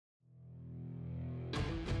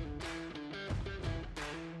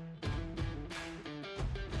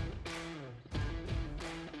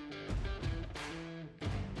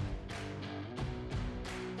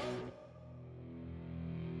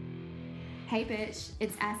Hey bitch,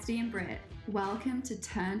 it's Asti and Britt. Welcome to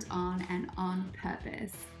Turned On and On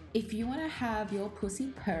Purpose. If you want to have your pussy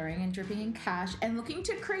purring and dripping in cash and looking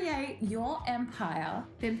to create your empire,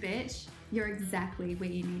 then bitch, you're exactly where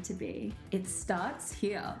you need to be. It starts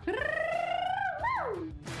here.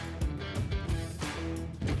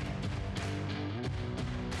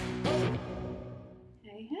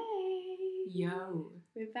 Hey, hey. Yo.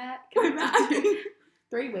 We're back. We're back.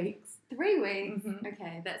 3 weeks. 3 weeks? Mhm.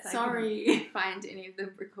 Okay, that's Sorry. Find any of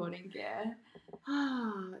the recording gear.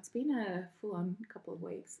 It's been a full-on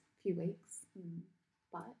few weeks.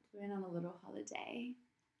 But we went on a little holiday.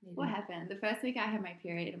 Maybe. What happened? The first week I had my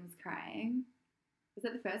period and was crying. Was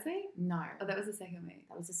that the first week? No. Oh, that was the second week.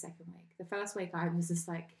 That was the second week. The first week I was just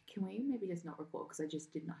like, can we maybe just not record because I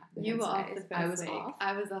just did not have the You were off headspace. the first I was week. off.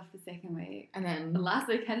 I was off the second week. And then Last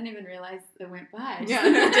week I didn't even realise it went by. yeah,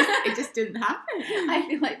 it just didn't happen. I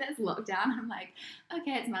feel like that's lockdown. I'm like,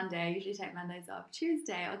 okay, it's Monday. I usually take Mondays off.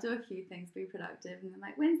 Tuesday, I'll do a few things, be productive. And then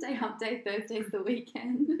like Wednesday, hump day. Thursday's the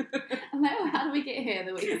weekend. I'm like, oh, how do we get here?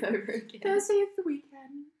 The week's over again. Thursday is the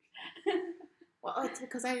weekend. Well, it's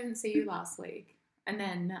because I didn't see you last week, and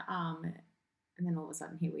then all of a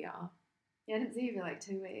sudden here we are. Yeah, I didn't see you for like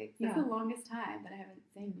 2 weeks. That's Yeah. the longest time that I haven't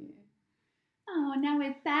seen you. Oh, now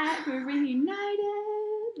we're back. We're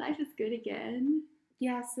reunited. Life is good again.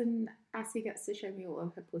 Yes, and Assie gets to show me all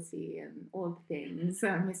of her pussy and all of the things. So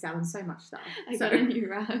I missed out on so much stuff. I got a new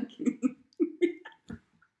rug.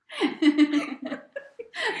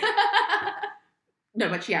 No,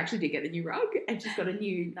 but she actually did get a new rug, and she's got a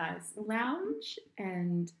new nice lounge,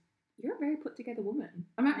 and you're a very put together woman.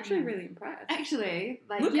 I'm actually really impressed. Actually,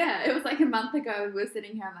 like, Look yeah, it was like a month ago. We were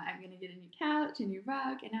sitting here. I'm like, I'm going to get a new couch, a new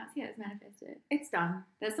rug, and now it's here. It's manifested. It's done.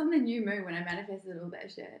 That's on the new moon when I manifested all that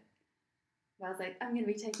shit. I was like, I'm going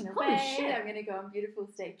to be taken Holy away. shit. I'm going to go on beautiful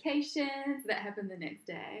staycations. That happened the next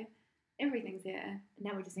day. Everything's here.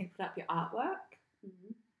 Now we just need to put up your artwork,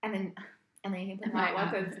 Mm-hmm. and then you can put And an my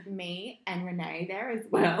artwork art. of me and Renee there as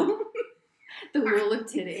well. The wall of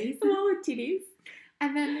titties. The wall of titties.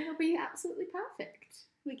 And then it'll be absolutely perfect.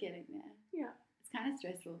 We're getting there. Yeah. It's kind of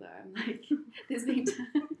stressful though. I'm like, there's been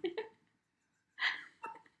time.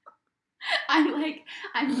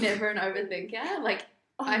 I'm never an overthinker. Like,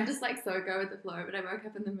 I'm just like so go with the flow. But I woke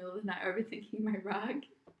up in the middle of the night overthinking my rug.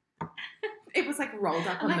 It was like rolled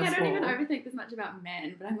up I'm on like, the I floor. don't even overthink this much about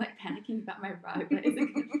men, but I'm like panicking about my rug. That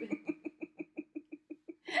isn't going to fit.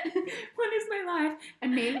 What is my life?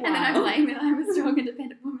 And meanwhile, And then I'm blaming that I'm a strong,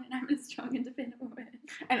 independent woman. I'm a strong, independent woman.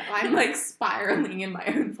 and I'm like spiraling in my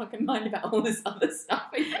own fucking mind about all this other stuff.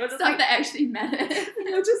 And you're just Stuff like, that actually matters. and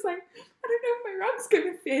you're just like, I don't know if my rug's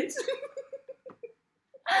gonna fit.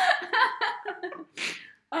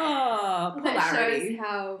 Oh, That shows polarity.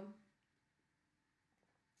 how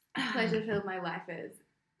pleasure-filled my life is.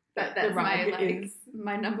 But The that's my rug is.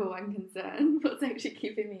 my number one concern. What's actually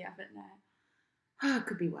keeping me up at night. Oh, it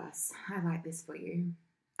could be worse. I like this for you.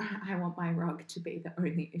 I want my rug to be the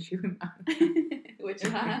only issue in my life. Which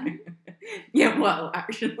one? Yeah, well,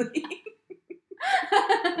 actually.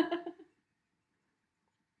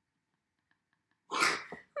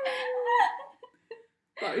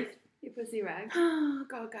 Both. Your pussy rag. Oh,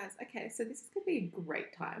 God, guys. Okay, so this is going to be a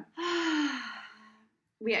great time.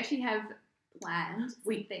 We actually have planned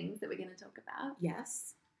some things that we're going to talk about.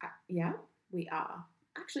 Yes. Yeah, we are.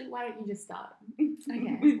 Actually, why don't you just start?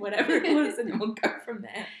 Okay. With whatever it was, and then we'll go from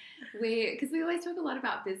there. Because we always talk a lot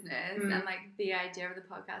about business, Mm. and like the idea of the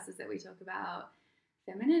podcast is that we talk about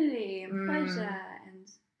femininity and pleasure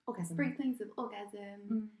and Orgasm. sprinklings of orgasm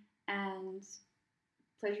Mm. and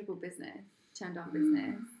pleasurable business, turned on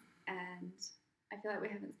business. And I feel like we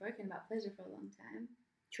haven't spoken about pleasure for a long time.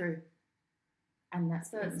 True. And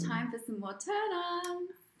that's So it's time for some more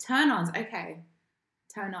turn-ons. Turn-ons. Okay.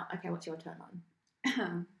 Turn on. Okay, what's your turn on?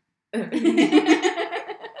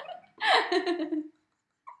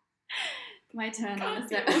 My turn on is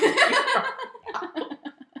God that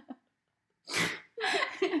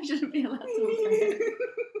I shouldn't be allowed to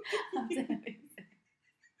walk around.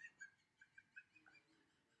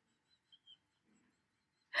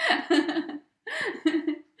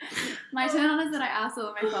 My turn on is that I ask all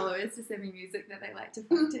of my followers to send me music that they like to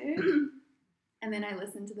fuck to, and then I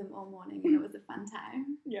listen to them all morning, and it was a fun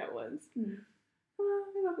time. Yeah, it was. Mm. Oh,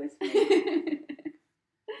 I love this for you.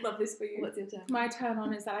 Love this for you. What's your turn? My turn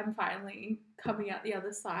on is that I'm finally coming out the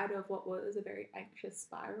other side of what was a very anxious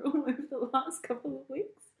spiral over the last couple of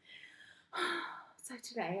weeks. So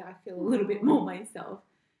today I feel a little bit more myself.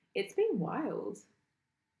 It's been wild.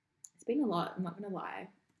 It's been a lot, I'm not going to lie.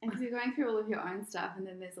 And because you're going through all of your own stuff, and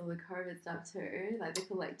then there's all the COVID stuff too, like the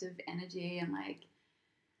collective energy and like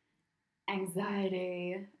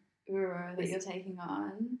anxiety. We were superhero that you're taking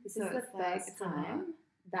on. This So is the it's like, first it's a lot. time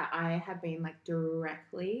that I have been like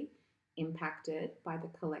directly impacted by the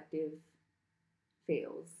collective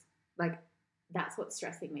feels. Like that's what's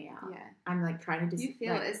stressing me out. Yeah. I'm like trying to You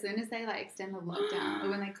feel it as soon as they like extend the lockdown, or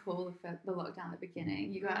when they call the lockdown at the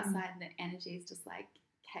beginning, you go outside and the energy is just like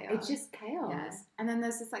chaos. It's just chaos. Yeah. And then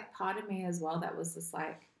there's this like part of me as well that was just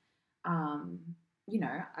like, you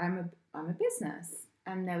know, I'm a business.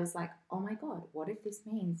 And there was like, oh my God, what if this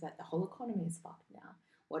means that the whole economy is fucked now?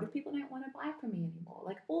 What if people don't want to buy from me anymore?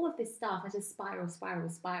 Like all of this stuff, I just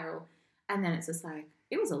spiral. And then it's just like,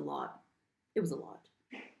 it was a lot.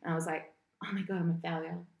 And I was like, oh my God, I'm a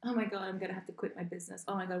failure. Oh my God, I'm going to have to quit my business.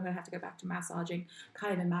 Oh my God, I'm going to have to go back to massaging.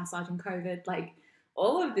 Can't even massage in COVID. Like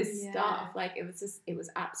all of this stuff. Like it was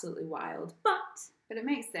absolutely wild. But it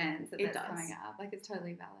makes sense that It that's does. coming up. Like it's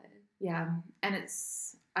totally valid. Yeah. And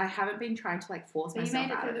I haven't been trying to like force So you myself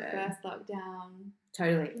made it out through of the it. first lockdown.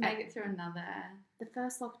 Totally. You make it through another. The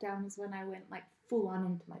first lockdown was when I went like full on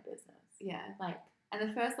into my business. Yeah. Like, And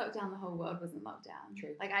the first lockdown, the whole world was in lockdown.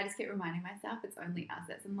 True. Like I just keep reminding myself it's only us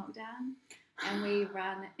that's in lockdown. And we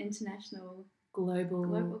run international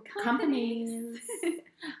global companies.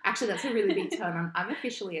 Actually, that's a really big turn on. I'm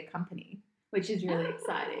officially a company, which is really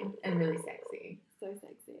exciting and really sexy. So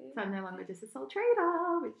sexy. So I'm no longer just a sole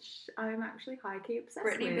trader, which I'm actually high-key obsessed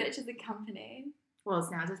Brittany with. Bitch is a company. Well,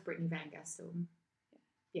 it's now just Brittany Van Gestel.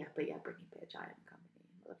 Yeah, but yeah, Brittany Bitch, I am a company,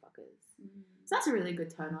 motherfuckers. So that's a really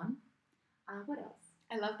good turn on. What else?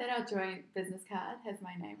 I love that our joint business card has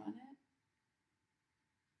my name on it.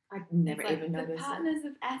 I'd never It's like, even the noticed it. partners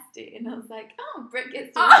of Asti. And I was like, oh, Britt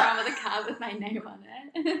gets to run with a card with my name on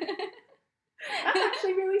it. That's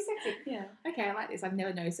actually really sexy. Yeah. Okay, I like this. I've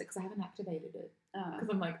never noticed it because I haven't activated it. Because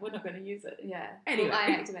I'm like, we're not going to use it. Yeah. Anyway. Well,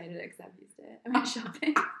 I activated it because I've used it. I went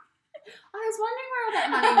shopping. I was wondering where all that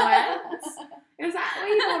money went. Is that where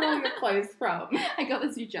you bought all your clothes from? I got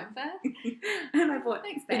this new jumper. And I bought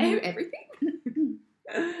Thanks, the babe. new everything.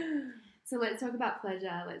 So let's talk about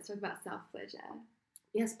pleasure. Let's talk about self-pleasure.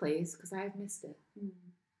 Yes, please, because I have missed it.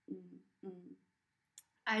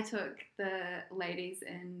 I took the ladies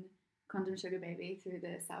in Condom Sugar Baby through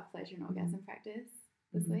the self-pleasure and orgasm practice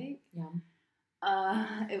this week.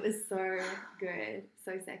 Yeah. It was so good,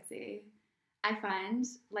 so sexy. I find,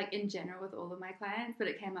 like, in general with all of my clients, but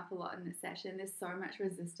it came up a lot in this session, there's so much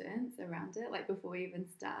resistance around it. Like, before we even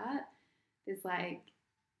start, there's, like,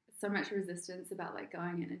 so much resistance about, like,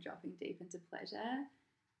 going in and dropping deep into pleasure,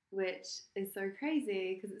 which is so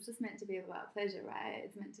crazy because it's just meant to be about pleasure, right?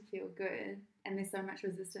 It's meant to feel good. And there's so much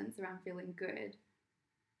resistance around feeling good.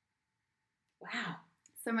 Wow.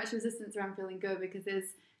 So much resistance around feeling good because there's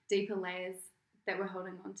deeper layers that we're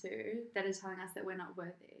holding on to that are telling us that we're not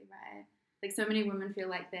worthy, right? Like so many women feel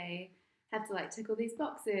like they have to like tick all these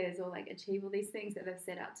boxes or like achieve all these things that they've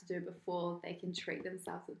set out to do before they can treat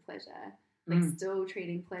themselves with pleasure. Like still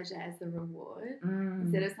treating pleasure as the reward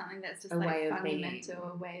instead of something that's just like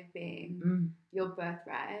fundamental, a way of being, your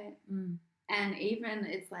birthright. And even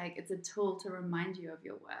it's like it's a tool to remind you of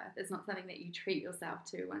your worth. It's not something that you treat yourself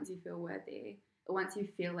to once you feel worthy or once you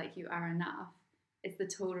feel like you are enough. It's the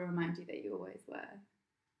tool to remind you that you always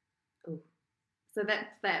were. Ooh. So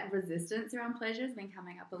that resistance around pleasure has been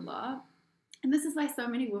coming up a lot. And this is why so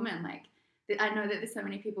many women, like, I know that there's so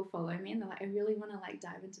many people follow me and they're like, I really want to like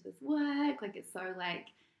dive into this work. Like it's so like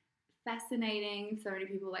fascinating. So many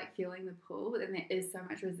people like feeling the pull, but then there is so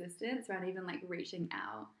much resistance around even like reaching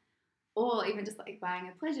out or even just like buying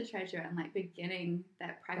a pleasure treasure and like beginning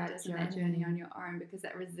that practice and that journey on your own because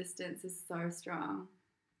that resistance is so strong.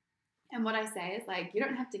 And what I say is like, you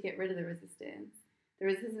don't have to get rid of the resistance. The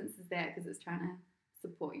resistance is there because it's trying to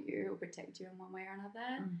support you or protect you in one way or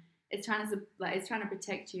another. It's trying to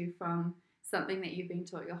protect you from something that you've been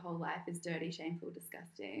taught your whole life is dirty, shameful,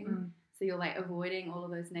 disgusting. So you're like avoiding all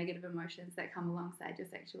of those negative emotions that come alongside your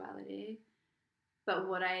sexuality. But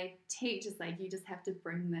what I teach is like you just have to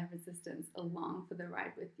bring the resistance along for the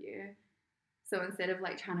ride with you. So instead of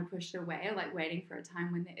like trying to push it away or like waiting for a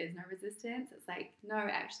time when there is no resistance, it's like, no,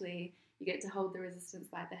 actually you get to hold the resistance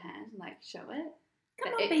by the hand and like show it.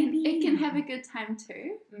 Come But on, baby. it can have a good time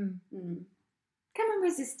too. Come on,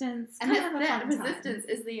 resistance. And that resistance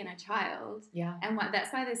is the inner child. Yeah. And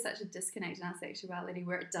that's why there's such a disconnect in our sexuality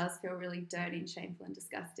where it does feel really dirty and shameful and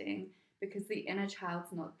disgusting because the inner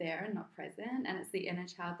child's not there and not present. And it's the inner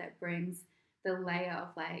child that brings the layer of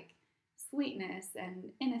like sweetness and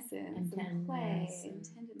innocence and play and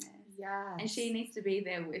tenderness. Yeah. And she needs to be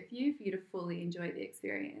there with you for you to fully enjoy the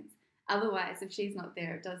experience. Otherwise, if she's not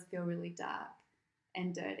there, it does feel really dark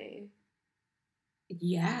and dirty.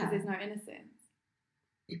 Yeah. Because there's no innocence.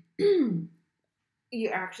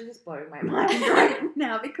 You're actually just blowing my mind right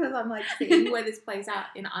now because I'm like seeing where this plays out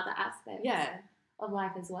in other aspects of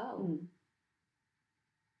life as well. Mm.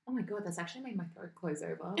 Oh my god, that's actually made my throat close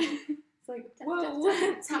over. Mm. It's like, Tap, whoa,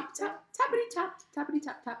 tap, tap, tap, tappity tap, tappity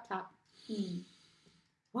tap, tap, tap.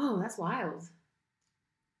 Whoa, that's wild.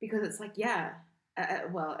 Because it's like, yeah,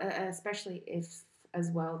 especially if as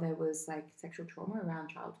well there was like sexual trauma around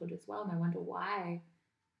childhood as well, and I wonder why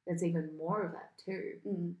there's even more of that too.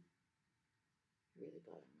 Really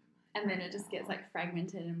blowing my mind. And then it just gets like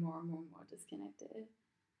fragmented and more disconnected.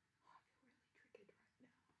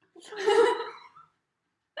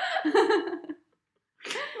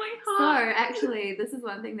 My So heart. actually, this is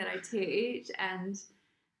one thing that I teach, and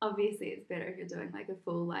obviously it's better if you're doing like a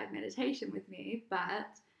full live meditation with me, but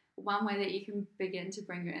one way that you can begin to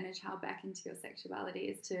bring your inner child back into your sexuality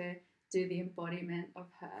is to do the embodiment of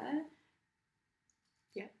her.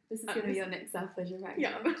 Yeah. This is going to be your next self-pleasure practice.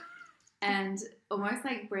 Yeah. And almost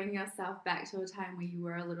like bring yourself back to a time where you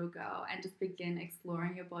were a little girl and just begin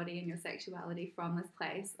exploring your body and your sexuality from this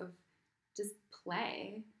place of just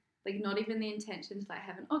play. Like not even the intention to like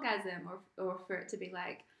have an orgasm or for it to be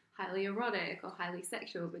like highly erotic or highly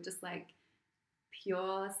sexual, but just like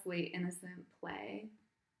pure, sweet, innocent play.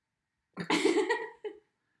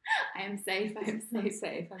 I am safe, I am I'm safe.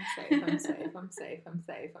 safe, I'm safe, I'm safe, I'm safe, I'm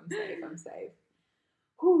safe, I'm safe, I'm safe.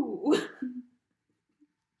 Whoo.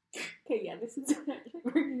 Okay, yeah, this is actually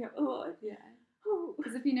bringing up a lot. Yeah.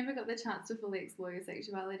 Because if you never got the chance to fully explore your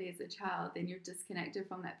sexuality as a child, then you're disconnected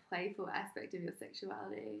from that playful aspect of your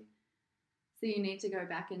sexuality. So you need to go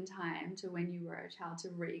back in time to when you were a child to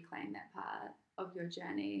reclaim that part of your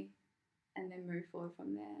journey and then move forward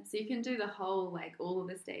from there. So you can do the whole, like all of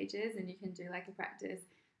the stages, and you can do like a practice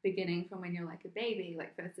beginning from when you're like a baby,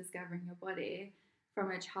 like first discovering your body,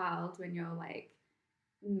 from a child when you're like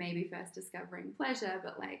maybe first discovering pleasure,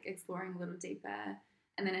 but like exploring a little deeper,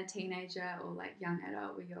 and then a teenager or like young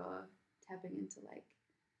adult where you're tapping into like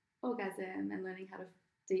orgasm and learning how to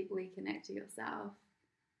deeply connect to yourself.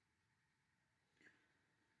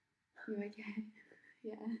 You okay?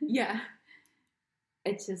 Yeah. Yeah.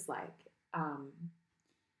 It's just like,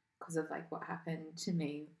 because of like what happened to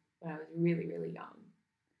me when I was really, really young.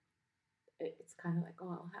 It's kind of like,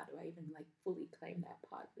 oh, how do I even like fully claim that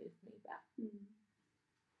part with me back?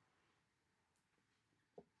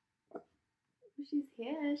 She's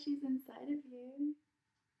here. She's inside of you.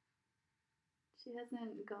 She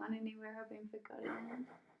hasn't gone anywhere or been forgotten.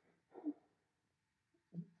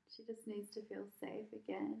 She just needs to feel safe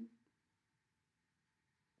again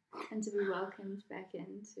and to be welcomed back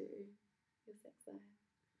into your sex life.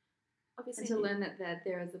 Obviously, and to learn that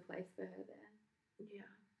there is a place for her there. Yeah.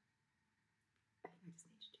 I think I just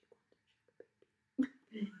need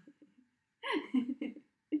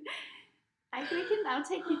to do I'll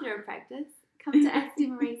take you through a practice. Come to Asty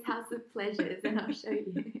Marie's House of Pleasures and I'll show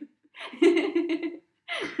you.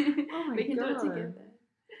 Oh my we can do it God. together.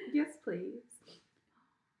 Yes, please.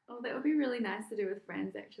 Oh, that would be really nice to do with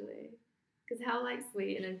friends, actually. Because how like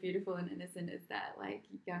sweet and beautiful and innocent is that? Like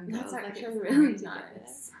young girls. That's like actually exploring really together.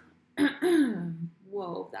 nice.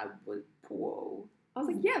 Whoa, that was whoa. I was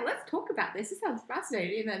like, yeah, let's talk about this. This sounds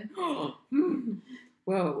fascinating. And then,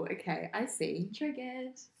 whoa, okay, I see.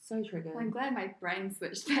 Triggered. So triggered. Well, I'm glad my brain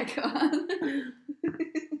switched back on.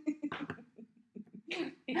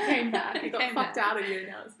 It came back. It got came fucked back. out of you.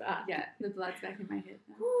 Now it's back. Yeah, the blood's back in my head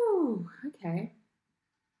now. Woo, okay.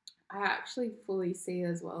 I actually fully see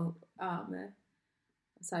as well,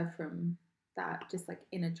 aside from that, just like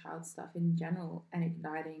inner child stuff in general and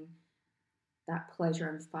igniting that pleasure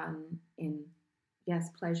and fun in, yes,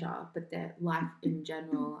 pleasure, but their life in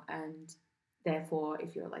general. And therefore,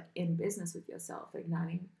 if you're like in business with yourself,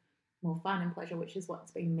 igniting more fun and pleasure, which is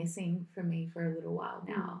what's been missing for me for a little while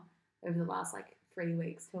now, over the last like 3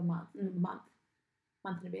 weeks to a month, month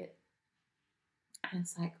and a bit. And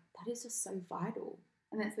it's like, that is just so vital.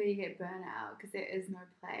 And that's where you get burnout because there is no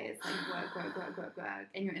play. It's like work.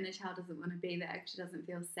 And your inner child doesn't want to be there. She doesn't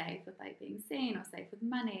feel safe with like being seen or safe with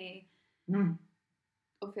money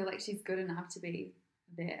or feel like she's good enough to be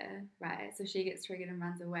there, right? So she gets triggered and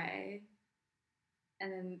runs away.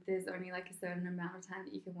 And then there's only like a certain amount of time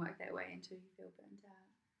that you can work that way until you feel burnt out.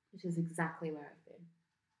 Which is exactly where I've been.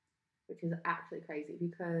 Which is actually crazy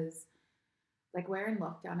because like we're in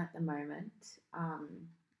lockdown at the moment,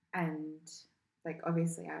 and like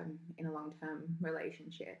obviously I'm in a long-term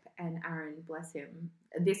relationship, and Aaron, bless him,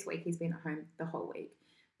 this week he's been at home the whole week,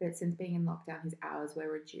 but since being in lockdown his hours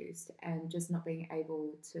were reduced, and just not being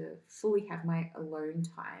able to fully have my alone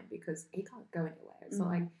time because he can't go anywhere. So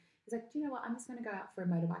like he's like, do you know what, I'm just going to go out for a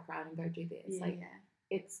motorbike ride and go do this.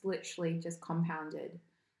 It's literally just compounded.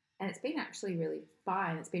 And it's been actually really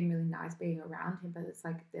fun. It's been really nice being around him, but it's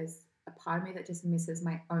like there's a part of me that just misses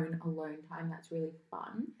my own alone time that's really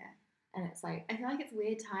fun. Yeah. And it's like, I feel like it's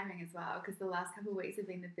weird timing as well, because the last couple of weeks have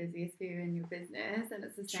been the busiest for you in your business, and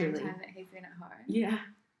it's the same Truly. time that he's been at home. yeah.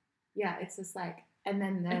 Yeah, it's just like, and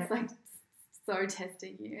then It's like so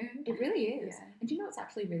testing you. it really is. Yeah. And do you know what's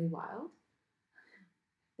actually really wild?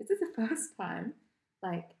 This is the first time,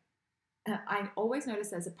 like, I always notice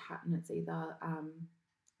there's a pattern. It's either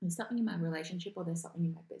there's something in my relationship or there's something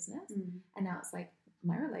in my business. And now it's like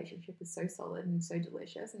my relationship is so solid and so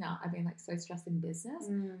delicious. And now I've been like so stressed in business.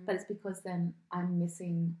 But it's because then I'm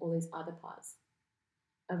missing all these other parts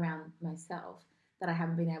around myself that I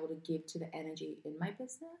haven't been able to give to the energy in my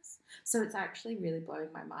business. So it's actually really blowing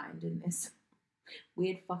my mind in this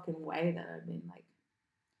weird fucking way that I've been like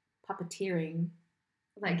puppeteering.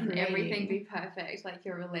 Like, can creating. everything be perfect? Like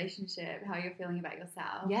your relationship, how you're feeling about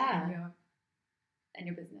yourself, Yeah. and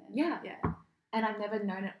your business. Yeah. Yeah. And I've never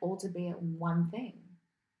known it all to be one thing.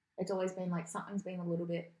 It's always been like something's been a little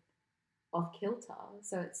bit off kilter.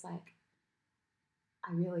 So it's like,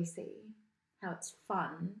 I really see how it's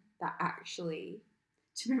fun that actually.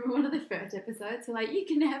 Do you remember one of the first episodes? We're like, you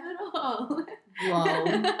can have it all.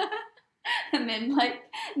 Whoa. And then, like,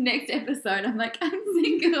 next episode, I'm like, I'm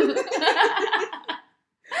single.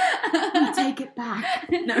 You take it back.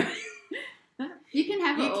 No. You can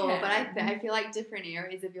have it You all, can. but I feel like different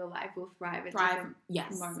areas of your life will thrive at different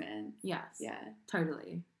Yes. moments. Yes. Yeah.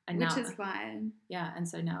 Totally. And Which now, is fine. yeah. And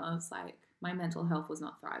so now it's like my mental health was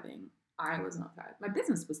not thriving. I was not thriving. My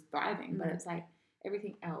business was thriving, but it's like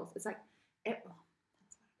everything else. It's like, that's what it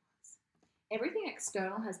was. Everything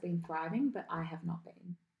external has been thriving, but I have not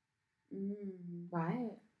been.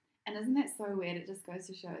 Right? And isn't that so weird? It just goes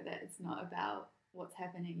to show that it's not about what's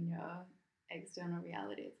happening in your external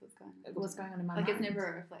reality. It's what's going on. What's going on in my Like, mind. it's never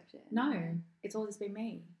a reflection. No, it's all just been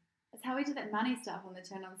me. It's how we did that money stuff on the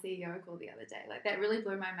Turn On CEO call the other day. Like, that really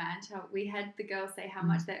blew my mind. How we had the girls say how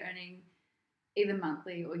much they're earning either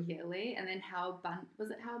monthly or yearly, and then how abundant?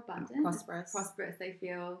 Prosperous they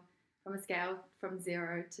feel from a scale from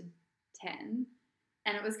 0 to 10.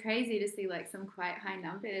 And it was crazy to see like some quite high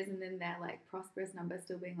numbers, and then their like prosperous numbers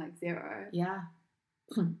still being like 0. Yeah.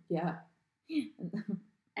 Yeah.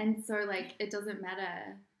 And so like it doesn't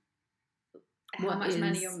matter how What much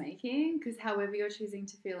money is- you're making, because however you're choosing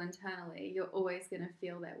to feel internally, you're always going to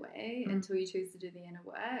feel that way until you choose to do the inner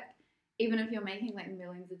work. Even if you're making like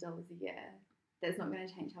millions of dollars a year, that's not going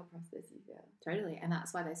to change how prosperous you feel. Totally. And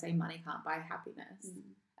that's why they say money can't buy happiness.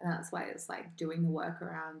 And that's why it's like doing the work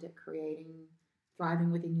around it, creating, thriving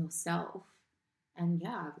within yourself. And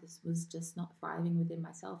yeah, this was just not thriving within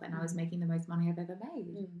myself. And I was making the most money I've ever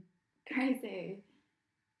made. Crazy.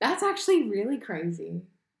 That's actually really crazy.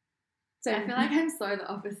 So I feel like I'm so the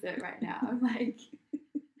opposite right now. I'm like,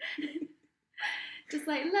 just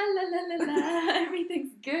like, la, la, la, la, la,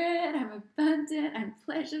 everything's good, I'm abundant, I'm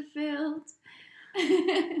pleasure filled. give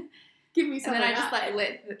me And something. then I just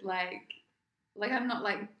like I'm not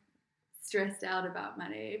like stressed out about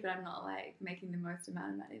money, but I'm not like making the most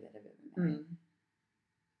amount of money that I've ever made.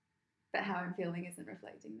 But how I'm feeling isn't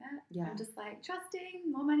reflecting that. Yeah. I'm just like trusting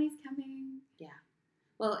more money's coming. Yeah.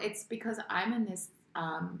 Well, it's because I'm in this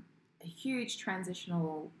huge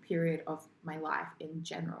transitional period of my life in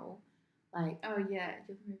general. Like, Oh yeah,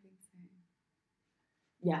 you're moving soon.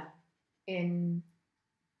 yeah.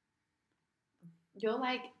 You're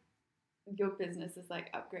like, your business is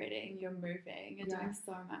like upgrading. You're moving. You're doing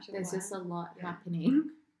so much at There's once. just a lot Yeah. happening.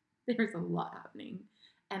 There's a lot happening.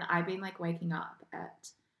 And I've been like waking up at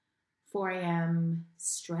 4 a.m.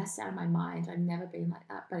 stressed out of my mind. I've never been like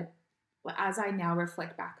that. But as I now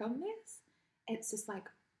reflect back on this, it's just like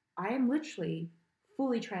I am literally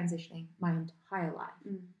fully transitioning my entire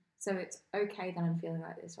life. So it's okay that I'm feeling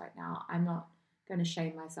like this right now. I'm not going to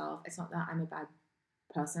shame myself. It's not that I'm a bad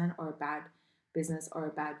person or a bad business or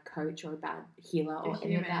a bad coach or a bad healer or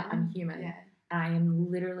any of that. I'm human. Yeah. And I am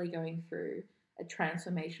literally going through a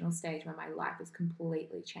transformational stage where my life is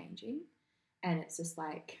completely changing. And it's just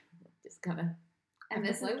like, just gonna. And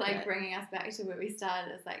this is like bringing us back to where we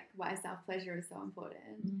started. It's like why self-pleasure is so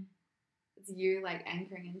important. It's you like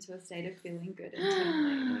anchoring into a state of feeling good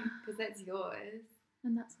internally, because that's yours.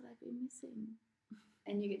 And that's what I've been missing.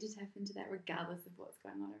 And you get to tap into that regardless of what's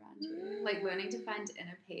going on around you. Like learning to find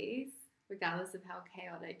inner peace, regardless of how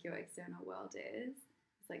chaotic your external world is.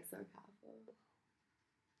 It's like so powerful.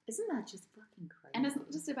 Isn't that just fucking crazy? And it's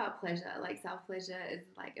not just about pleasure. Like self-pleasure is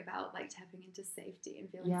like about like tapping into safety and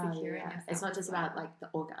feeling secure in yourself. It's not just as well. about like the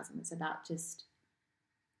orgasm. It's about just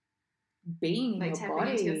being in like your tapping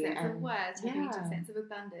body into your sense and of worth, tapping into a sense of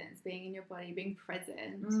abundance, being in your body, being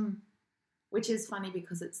present. Which is funny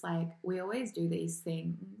because it's like we always do these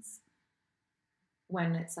things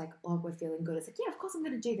when it's like, oh, we're feeling good. It's like, yeah, of course I'm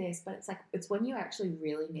going to do this. But it's like, it's when you actually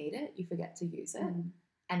really need it, you forget to use it.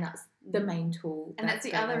 And that's the main tool. And that's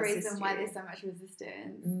the other reason why there's so much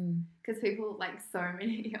resistance. Because people, like so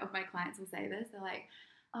many of my clients will say this. They're like,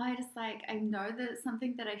 oh, I know that it's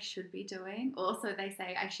something that I should be doing. Also, they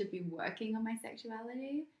say I should be working on my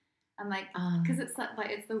sexuality. I'm like, because it's like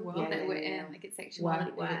it's the world that we're in. Like it's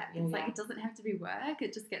sexuality work. It's like it doesn't have to be work.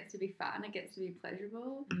 It just gets to be fun. It gets to be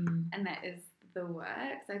pleasurable. And that is the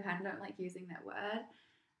work. So I kind of don't like using that word.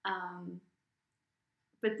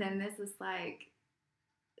 But then there's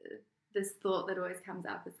this thought that always comes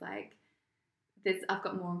up. It's like, I've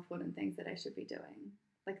got more important things that I should be doing.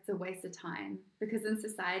 Like it's a waste of time, because in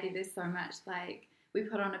society there's so much like we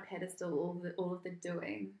put on a pedestal all of the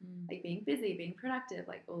doing, like being busy, being productive,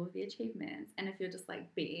 like all of the achievements. And if you're just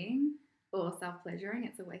like being or self-pleasuring,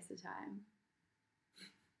 it's a waste of time.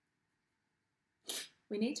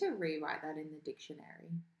 We need to rewrite that in the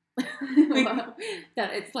dictionary.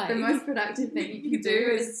 That it's like the most productive thing you can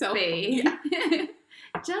do is be.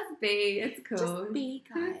 Just be. It's cool. Just be,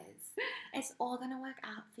 guys. It's all gonna work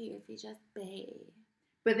out for you if you just be.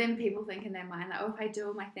 But then people think in their mind, like, oh, if I do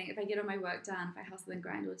all my thing, if I get all my work done, if I hustle and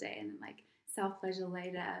grind all day and then like self-pleasure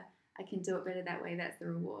later, I can do it better that way. That's the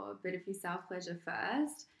reward. But if you self-pleasure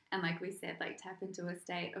first, and like we said, like tap into a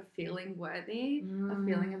state of feeling worthy, of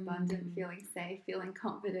feeling abundant, feeling safe, feeling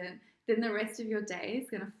confident, then the rest of your day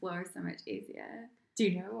is going to flow so much easier. Do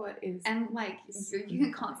you know what is? And like you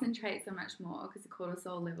can concentrate so much more because the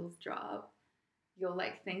cortisol levels drop. Your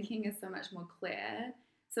like thinking is so much more clear.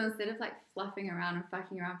 So instead of like fluffing around and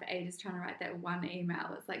fucking around for ages trying to write that one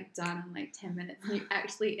email, it's like done in like 10 minutes. And you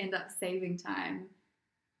actually end up saving time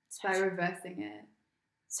by reversing it.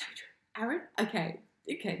 So true. Aaron, okay,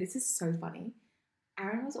 this is so funny.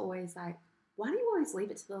 Aaron was always like, why do you always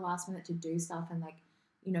leave it to the last minute to do stuff and like,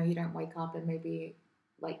 you know, you don't wake up and maybe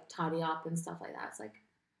like tidy up and stuff like that. It's like,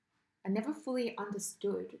 I never fully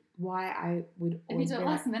understood why I would always if you do it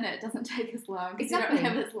last minute, it doesn't take as long. Exactly. You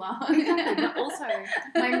don't have as long. Exactly. But also,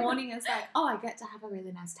 my morning is like, oh, I get to have a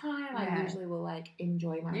really nice time. Yeah. I usually will like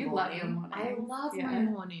enjoy my morning. Love your mornings. I love my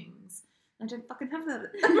mornings. I don't fucking have that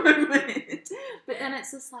at the moment. But then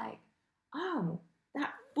it's just like, oh,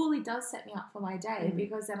 that fully does set me up for my day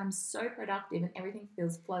because then I'm so productive and everything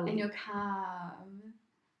feels flowy. And you're calm.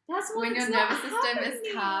 That's what when your nervous system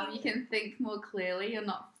is calm, you can think more clearly. You're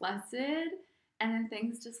not flustered, and then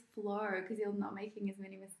things just flow because you're not making as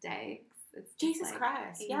many mistakes. It's Jesus like,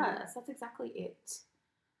 Christ! Yes, that's exactly it.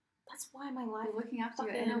 That's why my life. You're looking after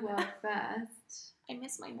your inner world first. I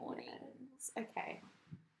miss my mornings. Okay,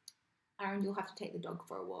 Aaron, you'll have to take the dog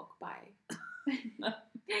for a walk. Bye.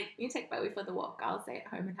 You take Bowie for the walk. I'll stay at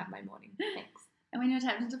home and have my morning. Thanks. And when you're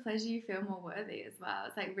tapped into pleasure, you feel more worthy as well.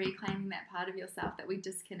 It's like reclaiming that part of yourself that we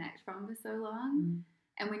disconnect from for so long.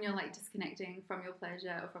 And when you're like disconnecting from your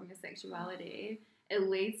pleasure or from your sexuality, it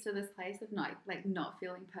leads to this place of not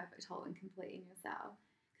feeling perfect, whole, and complete in yourself.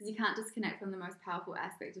 Because you can't disconnect from the most powerful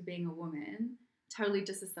aspect of being a woman, totally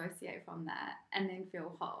disassociate from that, and then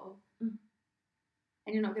feel whole. And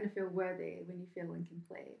you're not going to feel worthy when you feel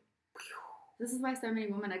incomplete. This is why so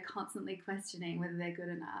many women are constantly questioning whether they're good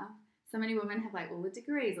enough. So many women have like all the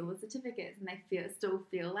degrees, all the certificates, and they still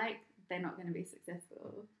feel like they're not going to be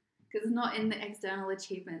successful. Because it's not in the external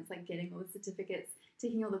achievements, like getting all the certificates,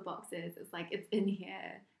 ticking all the boxes. It's like it's in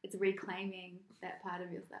here. It's reclaiming that part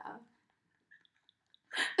of yourself.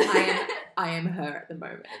 I am her at the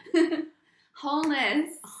moment.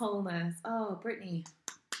 Wholeness. Oh, Brittany.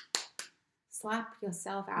 Slap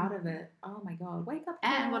yourself out of it. Oh my God. Wake up.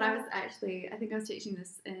 And what I think I was teaching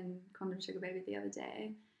this in Condom Sugar Baby the other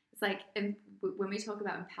day. It's like when we talk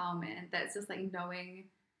about empowerment, that's just like knowing,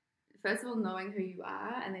 first of all, knowing who you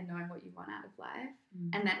are and then knowing what you want out of life.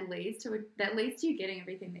 And that leads to you getting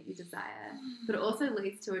everything that you desire. But it also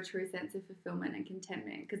leads to a true sense of fulfillment and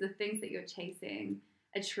contentment because the things that you're chasing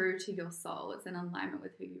are true to your soul. It's in alignment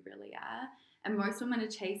with who you really are. And most women are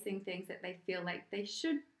chasing things that they feel like they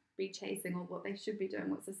should be chasing or what they should be doing,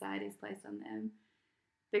 what society's placed on them.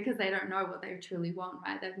 Because they don't know what they truly want,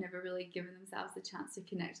 right? They've never really given themselves the chance to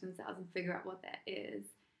connect to themselves and figure out what that is.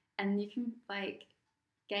 And you can like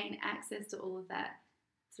gain access to all of that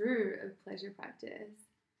through a pleasure practice.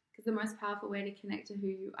 Because the most powerful way to connect to who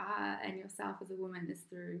you are and yourself as a woman is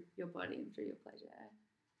through your body and through your pleasure.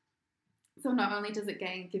 So not only does it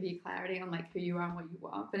give you clarity on like who you are and what you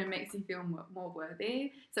want, but it makes you feel more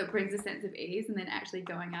worthy. So it brings a sense of ease and then actually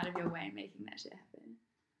going out of your way and making that shit happen.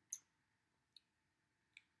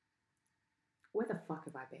 Where the fuck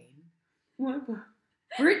have I been?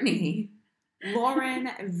 Brittany, Lauren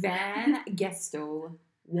Van Gestel.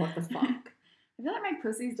 What the fuck? I feel like my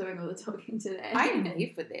pussy's doing all the talking today. I'm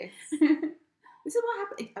here for this. This is what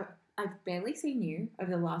happened. I've barely seen you over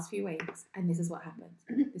the last few weeks, and this is what happens.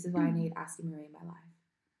 This is why I need Asti Marie in my life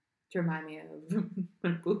to remind me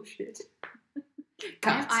of bullshit.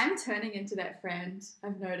 I'm turning into that friend,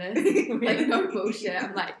 I've noticed. Like, no bullshit.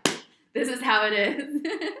 I'm like, this is how it is.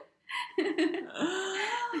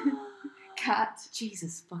 Cut.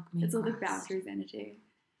 Jesus, fuck me. It's all the boundaries energy.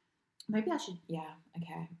 Maybe I should,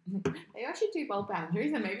 okay. Maybe I should do bold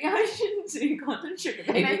boundaries, and maybe I shouldn't do content sugar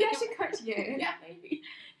baby. Maybe I should coach you. Yeah, maybe.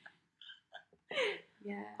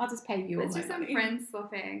 Yeah. I'll just pay you Let's all do my some money. friend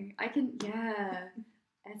swapping. I can,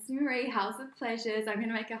 Asti Marie, House of Pleasures. I'm going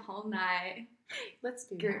to make a whole night. Let's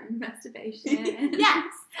do Group that. masturbation.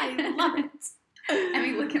 Yes, I love it. I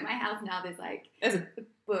mean, look at my house now. There's like There's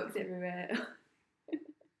books everywhere.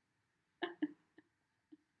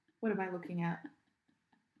 What am I looking at?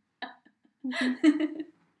 Is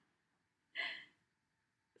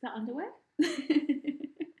that underwear?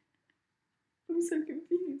 I'm so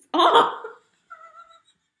confused. Oh!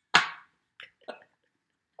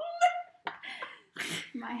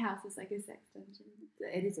 My house is like a sex dungeon.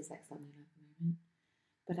 It is a sex dungeon at the moment,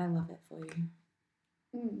 but I love it for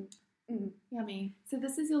you. Yummy. So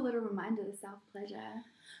this is your little reminder to self-pleasure.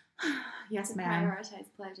 Yes, to ma'am. prioritize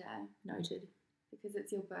pleasure. Noted. Because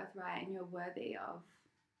it's your birthright and you're worthy of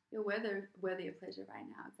pleasure right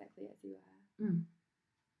now, exactly as you are.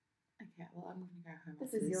 Okay, well, I'm going to go home.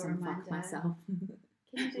 This after is your and fuck reminder. myself.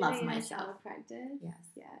 Can you do Love the inner myself. child practice? Yes.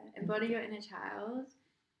 Yeah. Embody your inner child.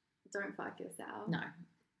 Don't fuck yourself. No.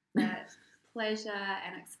 But pleasure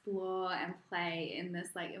and explore and play in this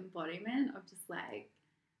like embodiment of just like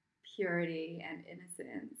purity and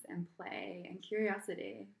innocence and play and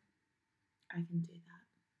curiosity. I can do that.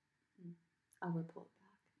 I'll report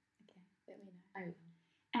back. Okay. Let me know. I will.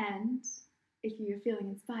 And if you're feeling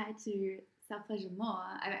inspired to self-pleasure more,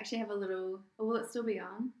 I actually have a little, or will it still be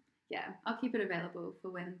on? Yeah, I'll keep it available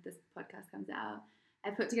for when this podcast comes out. I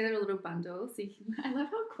put together a little bundle, so you can, I love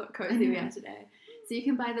how cozy we are today. So you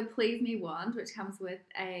can buy the Please Me wand, which comes with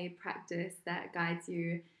a practice that guides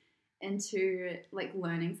you into like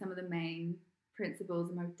learning some of the main principles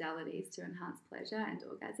and modalities to enhance pleasure and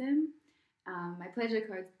orgasm. My pleasure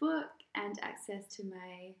codes book and access to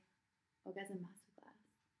my orgasm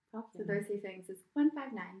masterclass. Okay. So those two things is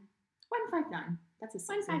 159. 159. That's a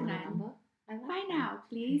sexy 159. number. I like Buy that. now,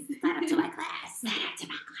 please. Sign up to my class. Sign up to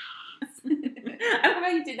my class. I love how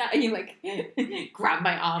you did that and you like grabbed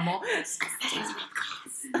my arm or sign up to my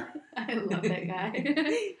class. I love that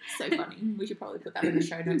guy. So funny. We should probably put that in the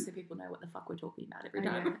show notes so people know what the fuck we're talking about every I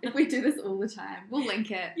time. know. If we do this all the time, we'll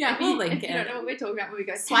link it. Yeah, we'll link If you it. don't know what we're talking about when we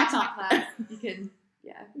go Swipe to my up. class, you can,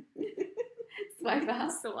 swipe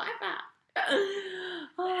up. Swipe up.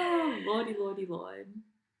 Oh, lordy, lordy, lord.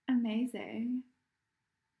 Amazing.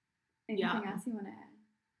 Anything Yeah. else you want to add?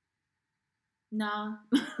 Nah.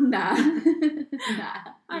 Nah.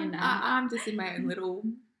 I'm just in my own little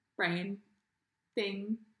brain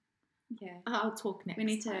thing. Yeah. I'll talk next We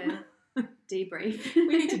need time. to debrief. We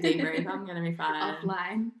need to debrief. I'm going to be fine.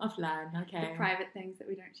 Offline. Offline, okay. The private things that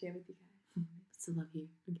we don't share with you guys. Still love you.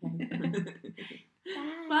 Okay.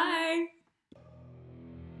 Bye. Bye.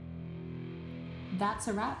 That's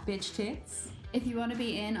a wrap, bitch tits. If you want to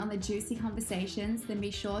be in on the juicy conversations, then be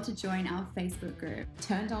sure to join our Facebook group.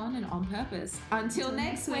 Turned on and on purpose. Until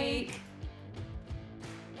next week.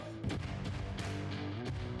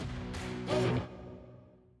 week.